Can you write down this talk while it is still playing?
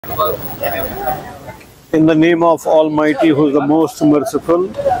In the name of Almighty, who is the most merciful,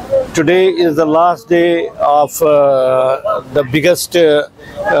 today is the last day of the biggest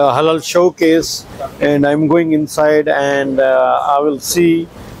halal showcase, and I'm going inside and I will see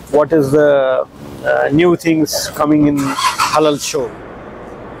what is the new things coming in halal show.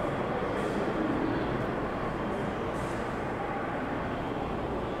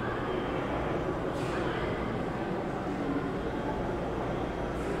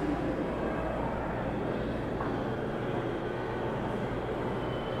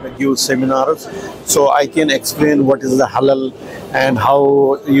 Give seminars, so I can explain what is the halal and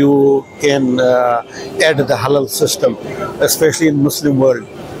how you can add the halal system, especially in Muslim world.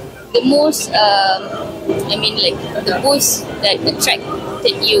 The most, the most that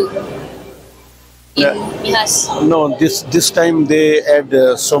attracted you in Mihas? No, this time they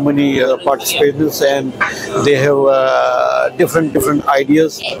add so many participants and they have different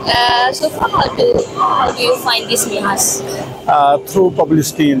ideas. So far, how do you find this Mihas? Through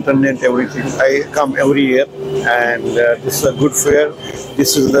publicity, internet, everything. I come every year, and this is a good fair.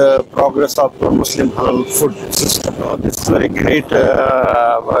 This is the progress of the Muslim halal food system. This is a very great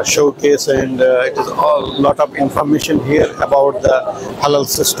showcase, and it is a lot of information here about the halal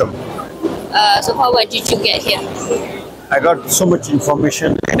system. So far, what did you get here? I got so much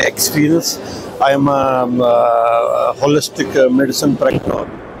information and experience. I am a holistic medicine practitioner.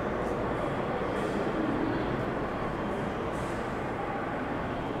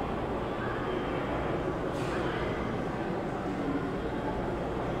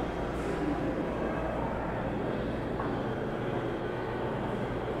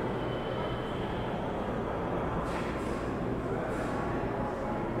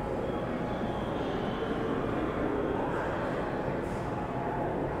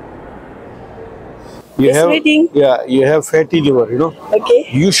 You have fatty liver, you know. Okay.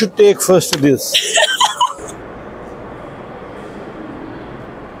 You should take first this.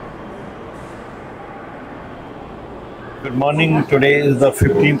 Good morning. Today is the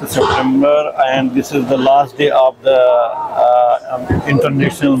 15th September, and this is the last day of the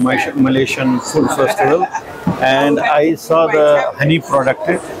International Malaysian Food Festival. And I saw the honey product,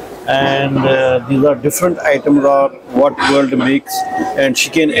 and these are different items of what world makes, and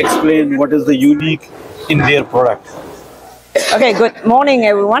she can explain what is the unique in their product. Okay, good morning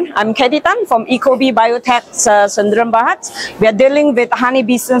everyone. I'm Katie Tan from Ecobi Biotech Sdn Bhd. We are dealing with honey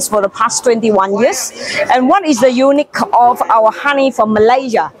business for the past 21 years. And what is the unique of our honey from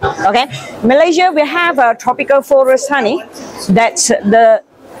Malaysia? Okay, Malaysia, we have a tropical forest honey. That's the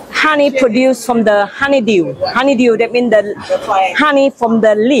honey produced from the honeydew. Honeydew, that means the honey from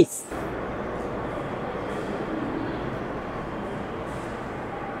the leaf.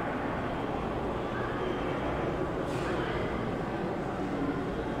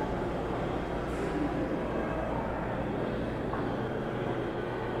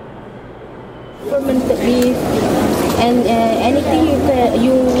 Fermented beef, and anything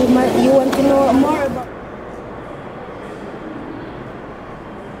you want to know more about.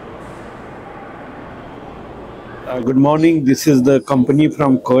 Good morning. This is the company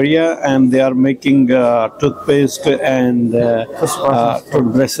from Korea, and they are making toothpaste and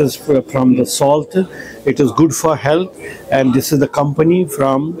toothbrushes from the salt. It is good for health, and this is the company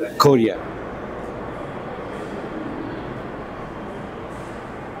from Korea.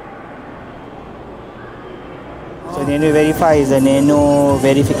 So Nano Verify is a nano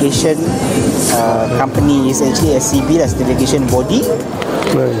verification company. Is actually SCB, that's delegation body.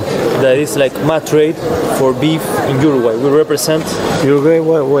 That is like matrade for beef in Uruguay. We represent Uruguay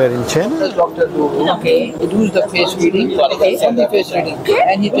where in China? Okay. He does the face reading, only face reading,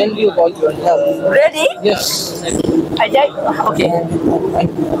 and he tells you about your health. Ready? Yes. Okay.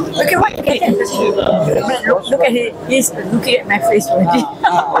 Okay, what? Look at him. He's looking at my face already.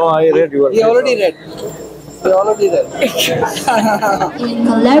 Oh, I read your. He already read. He already read. In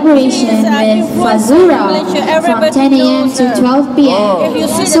collaboration with Fazura from 10 a.m. to 12 p.m.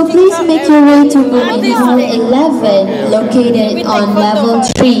 So please make your way to room in hall 11 located on level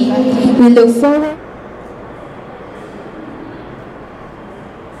 3. We look forward.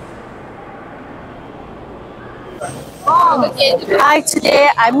 Hi, today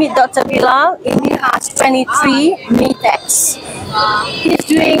I meet Dr. Bilal in Mihas 23 Mitex. He's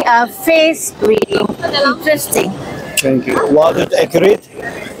doing a face reading. Interesting. Thank you. Was it accurate?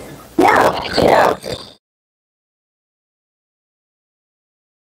 Yeah.